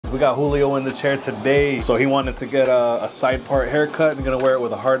We got Julio in the chair today. So he wanted to get a side part haircut and gonna wear it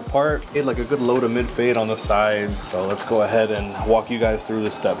with a hard part. He had like a good low to mid fade on the sides. So let's go ahead and walk you guys through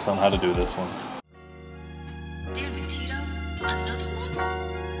the steps on how to do this one. Damn it, Tito. Another one?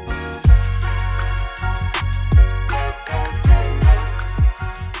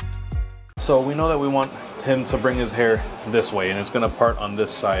 So we know that we want him to bring his hair this way, and it's gonna part on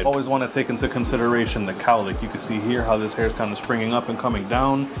this side. Always want to take into consideration the cowlick. You can see here how this hair is kind of springing up and coming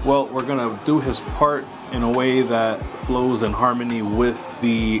down. Well, we're gonna do his part in a way that flows in harmony with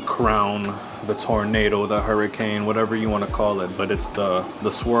the crown, the tornado, the hurricane, whatever you want to call it, but it's the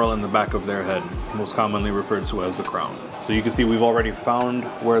swirl in the back of their head, most commonly referred to as the crown. So you can see we've already found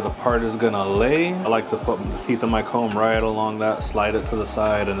where the part is gonna lay. I like to put the teeth of my comb right along that, slide it to the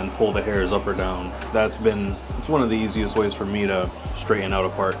side, and then pull the hairs up or down. It's one of the easiest ways for me to straighten out a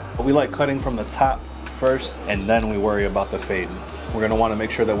part. But we like cutting from the top first, and then we worry about the fade. We're gonna wanna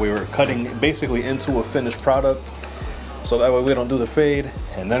make sure that we were cutting basically into a finished product, so that way we don't do the fade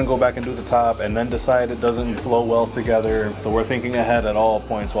and then go back and do the top and then decide it doesn't flow well together. So we're thinking ahead at all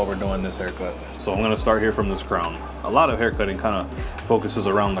points while we're doing this haircut. So I'm gonna start here from this crown. A lot of haircutting kind of focuses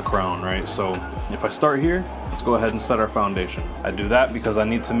around the crown, right? So if I start here, let's go ahead and set our foundation. I do that because I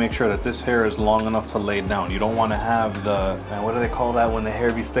need to make sure that this hair is long enough to lay down. You don't want to have the, what do they call that when the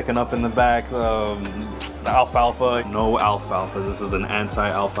hair be sticking up in the back? The alfalfa. No alfalfa. This is an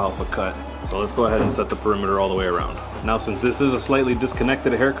anti-alfalfa cut. So let's go ahead and set the perimeter all the way around. Now, since this is a slightly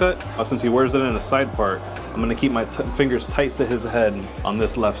disconnected haircut, since he wears it in a side part, I'm gonna keep my fingers tight to his head on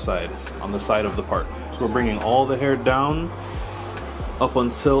this left side, on the side of the part. So we're bringing all the hair down up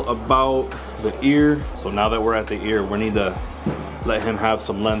until about the ear. So now that we're at the ear, we need to let him have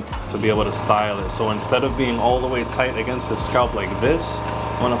some length to be able to style it. So instead of being all the way tight against his scalp like this,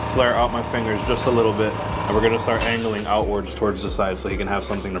 I'm gonna flare out my fingers just a little bit, and we're gonna start angling outwards towards the side so he can have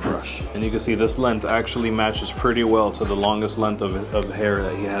something to brush. And you can see this length actually matches pretty well to the longest length of hair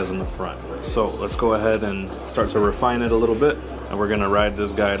that he has in the front. So let's go ahead and start to refine it a little bit, and we're gonna ride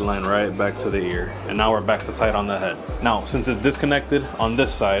this guideline right back to the ear. And now we're back to tight on the head. Now, since it's disconnected on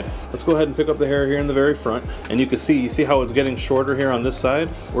this side, let's go ahead and pick up the hair here in the very front. And you can see how it's getting shorter here on this side?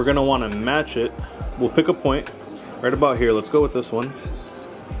 We're gonna wanna match it. We'll pick a point right about here. Let's go with this one.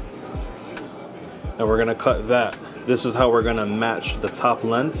 And we're gonna cut that. This is how we're gonna match the top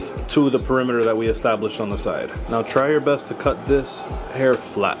length to the perimeter that we established on the side. Now try your best to cut this hair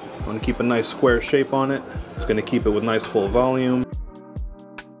flat. I wanna keep a nice square shape on it. It's gonna keep it with nice full volume.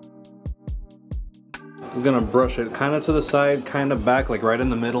 I'm gonna brush it kind of to the side, kind of back, like right in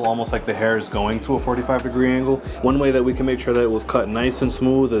the middle, almost like the hair is going to a 45-degree angle. One way that we can make sure that it was cut nice and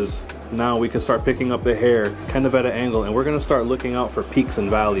smooth is now we can start picking up the hair kind of at an angle, and we're gonna start looking out for peaks and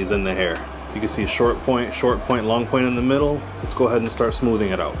valleys in the hair. You can see short point, long point in the middle. Let's go ahead and start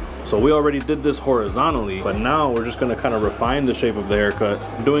smoothing it out. So we already did this horizontally, but now we're just gonna kind of refine the shape of the haircut,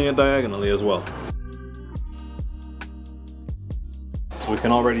 doing it diagonally as well. So we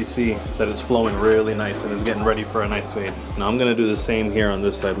can already see that it's flowing really nice and it's getting ready for a nice fade. Now I'm gonna do the same here on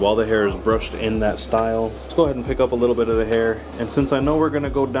this side. While the hair is brushed in that style, let's go ahead and pick up a little bit of the hair. And since I know we're gonna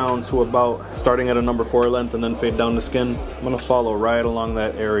go down to about, starting at a number 4 length and then fade down the skin, I'm gonna follow right along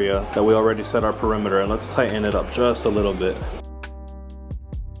that area that we already set our perimeter, and let's tighten it up just a little bit.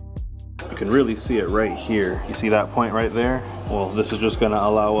 You can really see it right here. You see that point right there? Well, this is just gonna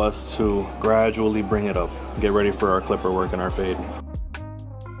allow us to gradually bring it up, get ready for our clipper work and our fade.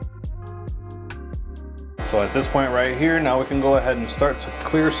 So at this point right here, now we can go ahead and start to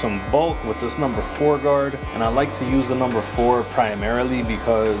clear some bulk with this number 4 guard. And I like to use the number 4 primarily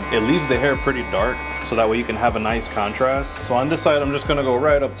because it leaves the hair pretty dark, so that way you can have a nice contrast. So on this side, I'm just gonna go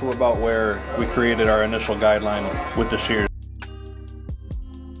right up to about where we created our initial guideline with the shears.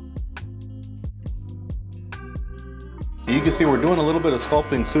 You can see we're doing a little bit of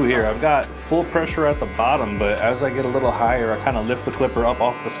sculpting too here. I've got full pressure at the bottom, but as I get a little higher, I kind of lift the clipper up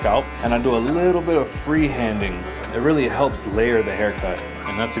off the scalp and I do a little bit of freehanding. It really helps layer the haircut.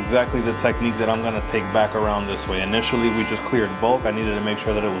 And that's exactly the technique that I'm gonna take back around this way. Initially, we just cleared bulk. I needed to make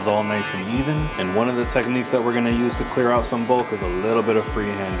sure that it was all nice and even. And one of the techniques that we're gonna use to clear out some bulk is a little bit of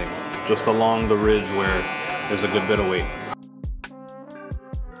freehanding, just along the ridge where there's a good bit of weight.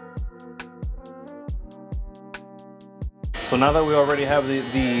 So now that we already have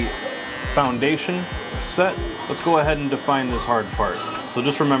the foundation set, let's go ahead and define this hard part. So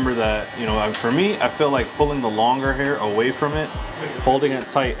just remember that, you know, for me, I feel like pulling the longer hair away from it, holding it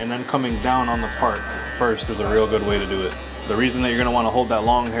tight, and then coming down on the part first is a real good way to do it. The reason that you're gonna wanna hold that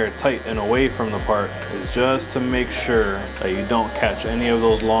long hair tight and away from the part is just to make sure that you don't catch any of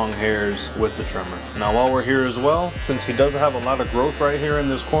those long hairs with the trimmer. Now while we're here as well, since he does have a lot of growth right here in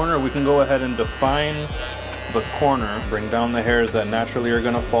this corner, we can go ahead and define the corner, bring down the hairs that naturally are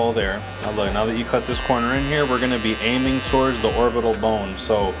gonna fall there. Now look, now that you cut this corner in here, we're gonna be aiming towards the orbital bone.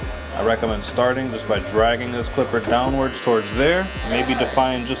 So I recommend starting just by dragging this clipper downwards towards there, maybe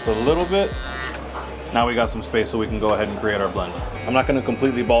define just a little bit. Now we got some space so we can go ahead and create our blend. I'm not gonna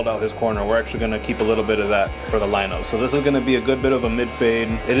completely bald out his corner. We're actually gonna keep a little bit of that for the lineup. So this is gonna be a good bit of a mid fade.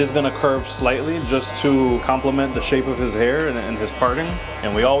 It is gonna curve slightly just to complement the shape of his hair and his parting.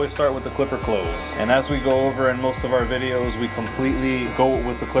 And we always start with the clipper close. And as we go over in most of our videos, we completely go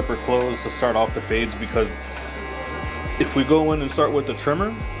with the clipper close to start off the fades, because if we go in and start with the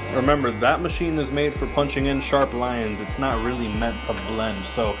trimmer, remember that machine is made for punching in sharp lines. It's not really meant to blend.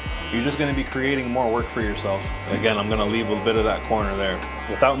 So you're just gonna be creating more work for yourself. Again, I'm gonna leave a bit of that corner there.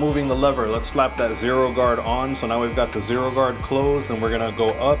 Without moving the lever, let's slap that zero guard on. So now we've got the zero guard closed, and we're gonna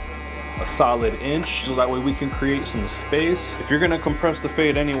go up a solid inch so that way we can create some space. If you're gonna compress the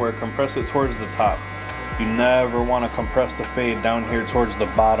fade anywhere, compress it towards the top. You never want to compress the fade down here towards the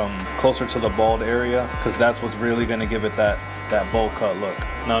bottom, closer to the bald area, because that's what's really going to give it that bowl cut look.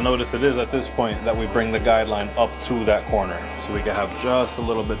 Now notice it is at this point that we bring the guideline up to that corner, so we can have just a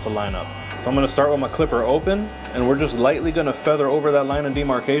little bit to line up. So I'm going to start with my clipper open, and we're just lightly going to feather over that line of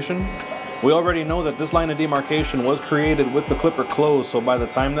demarcation. We already know that this line of demarcation was created with the clipper closed, so by the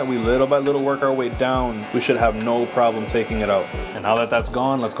time that we little by little work our way down, we should have no problem taking it out. And now that that's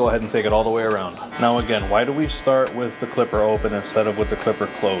gone, let's go ahead and take it all the way around. Now again, why do we start with the clipper open instead of with the clipper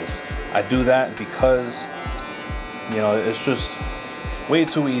closed? I do that because, you know, it's just way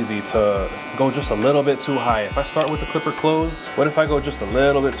too easy to go just a little bit too high. If I start with the clipper closed, what if I go just a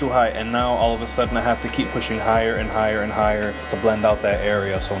little bit too high, and now all of a sudden I have to keep pushing higher and higher and higher to blend out that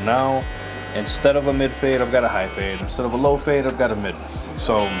area. So now, instead of a mid fade, I've got a high fade. Instead of a low fade, I've got a mid.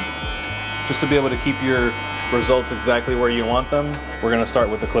 So just to be able to keep your results exactly where you want them, we're gonna start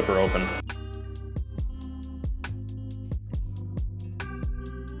with the clipper open.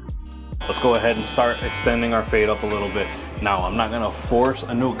 Let's go ahead and start extending our fade up a little bit. Now, I'm not gonna force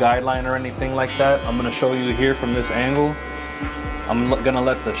a new guideline or anything like that. I'm gonna show you here from this angle. I'm gonna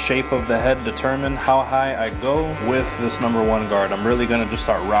let the shape of the head determine how high I go with this #1 guard. I'm really gonna just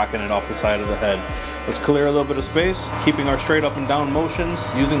start rocking it off the side of the head. Let's clear a little bit of space, keeping our straight up and down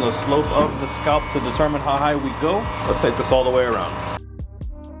motions, using the slope of the scalp to determine how high we go. Let's take this all the way around.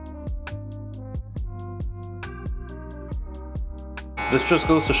 This just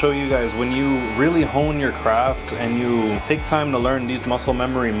goes to show you guys, when you really hone your craft and you take time to learn these muscle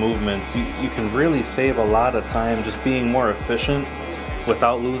memory movements, you can really save a lot of time just being more efficient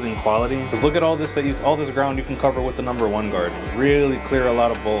without losing quality. Because look at all this all this ground you can cover with the #1 guard. Really clear a lot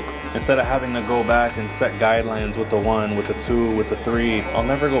of bulk. Instead of having to go back and set guidelines with the 1, with the 2, with the 3, I'll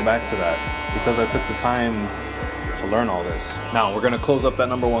never go back to that because I took the time to learn all this. Now we're gonna close up that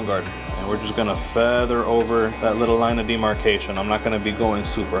 #1 guard, and we're just gonna feather over that little line of demarcation. I'm not gonna be going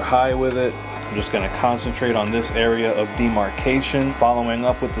super high with it. I'm just gonna concentrate on this area of demarcation, following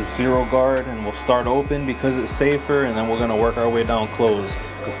up with the zero guard, and we'll start open because it's safer, and then we're gonna work our way down close.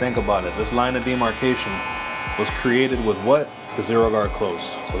 Because think about it, this line of demarcation was created with what? The zero guard closed.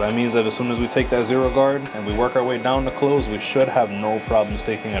 So that means that as soon as we take that zero guard and we work our way down to close, we should have no problems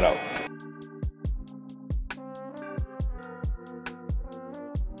taking it out.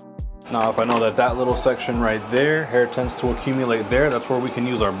 Now, if I know that little section right there, hair tends to accumulate there, that's where we can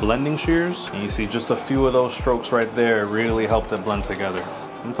use our blending shears. And you see just a few of those strokes right there really help it blend together.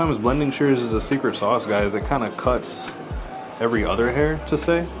 Sometimes blending shears is a secret sauce, guys. It kind of cuts every other hair, to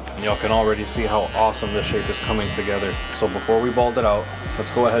say. And y'all can already see how awesome this shape is coming together. So before we bald it out, let's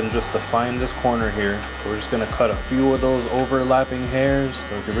go ahead and just define this corner here. We're just gonna cut a few of those overlapping hairs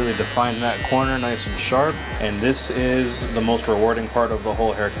so we can really define that corner nice and sharp. And this is the most rewarding part of the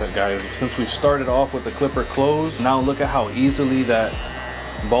whole haircut, guys. Since we've started off with the clipper closed, now look at how easily that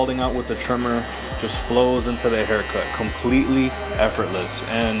balding out with the trimmer just flows into the haircut, completely effortless.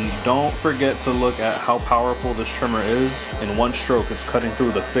 And don't forget to look at how powerful this trimmer is. In one stroke, it's cutting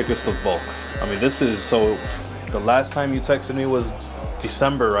through the thickest of bulk. I mean, this is, so the last time you texted me was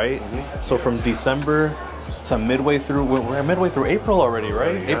December, right? Mm-hmm. So from December to midway through, we're midway through April already,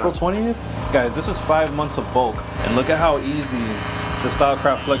 right? Yeah. April 20th? Guys, this is 5 months of bulk. And look at how easy the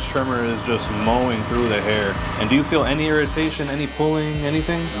Stylecraft Flex trimmer is just mowing through the hair. And do you feel any irritation, any pulling,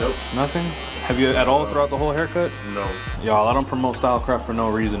 anything? Nope. Nothing? Have you at all throughout the whole haircut? No. Y'all, I don't promote Stylecraft for no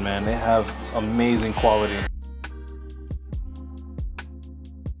reason, man. They have amazing quality.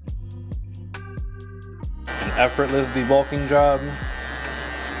 And effortless debulking job,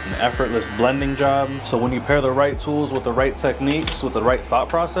 an effortless blending job. So when you pair the right tools with the right techniques, with the right thought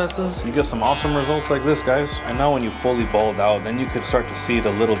processes, you get some awesome results like this, guys. And now when you fully bald out, then you could start to see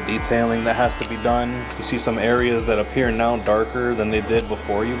the little detailing that has to be done. You see some areas that appear now darker than they did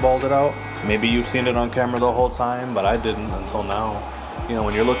before you balded out. Maybe you've seen it on camera the whole time, but I didn't until now. You know,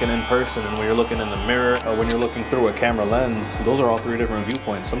 when you're looking in person and when you're looking in the mirror or when you're looking through a camera lens, those are all three different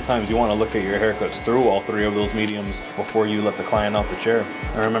viewpoints. Sometimes you want to look at your haircuts through all three of those mediums before you let the client out the chair.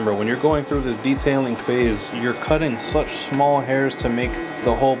 And remember, when you're going through this detailing phase, you're cutting such small hairs to make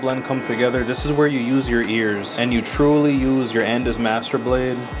the whole blend come together. This is where you use your ears and you truly use your Andis master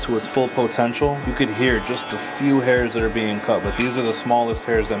blade to its full potential. You could hear just a few hairs that are being cut, but these are the smallest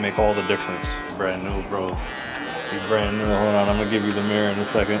hairs that make all the difference. Brand new, bro. He's brand new. Hold on, I'm gonna give you the mirror in a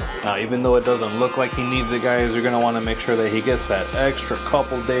second. Now, even though it doesn't look like he needs it, guys, you're gonna wanna make sure that he gets that extra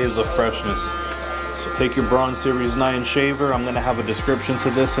couple days of freshness. So take your Braun Series 9 shaver. I'm gonna have a description to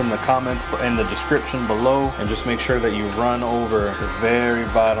this in the comments, in the description below, and just make sure that you run over the very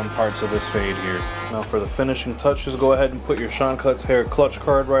bottom parts of this fade here. Now for the finishing touches, go ahead and put your Sean Cuts hair clutch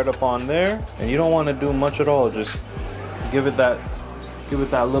card right up on there. And you don't wanna do much at all, just give it that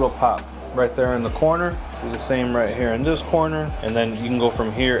little pop right there in the corner. Do the same right here in this corner, and then you can go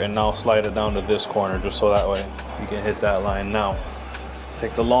from here and now slide it down to this corner, just so that way you can hit that line. Now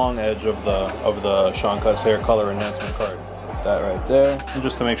take the long edge of the Sean Cuts hair color enhancement card, put that right there, and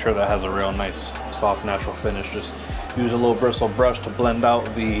just to make sure that has a real nice soft natural finish, just use a little bristle brush to blend out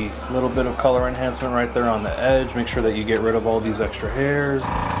the little bit of color enhancement right there on the edge. Make sure that you get rid of all these extra hairs.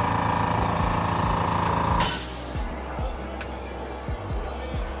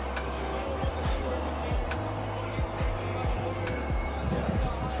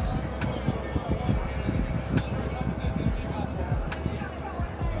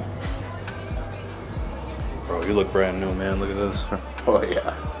 Bro, you look brand new, man. Look at this. Oh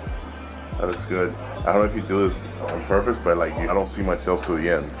yeah, that looks good. I don't know if you do this on purpose, but like I don't see myself to the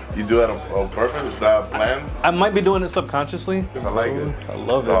end. You do that on purpose? Is that planned? I might be doing it subconsciously. I like it. I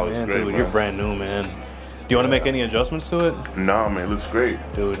love it, man. Great, dude, man. You're brand new, man. Do you want to make any adjustments to it? No, man, it looks great.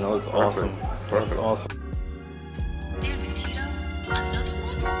 Dude, that looks awesome. Perfect. That's awesome.